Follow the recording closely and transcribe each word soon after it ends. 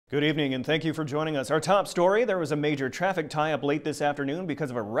Good evening and thank you for joining us. Our top story, there was a major traffic tie-up late this afternoon because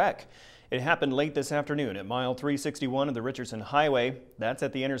of a wreck. It happened late this afternoon at mile 361 of the Richardson Highway. That's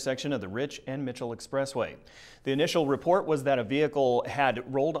at the intersection of the Rich and Mitchell Expressway. The initial report was that a vehicle had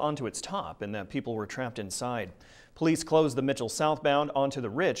rolled onto its top and that people were trapped inside. Police closed the Mitchell southbound onto the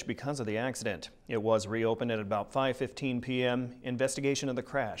Rich because of the accident. It was reopened at about 5:15 p.m. Investigation of the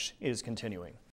crash is continuing.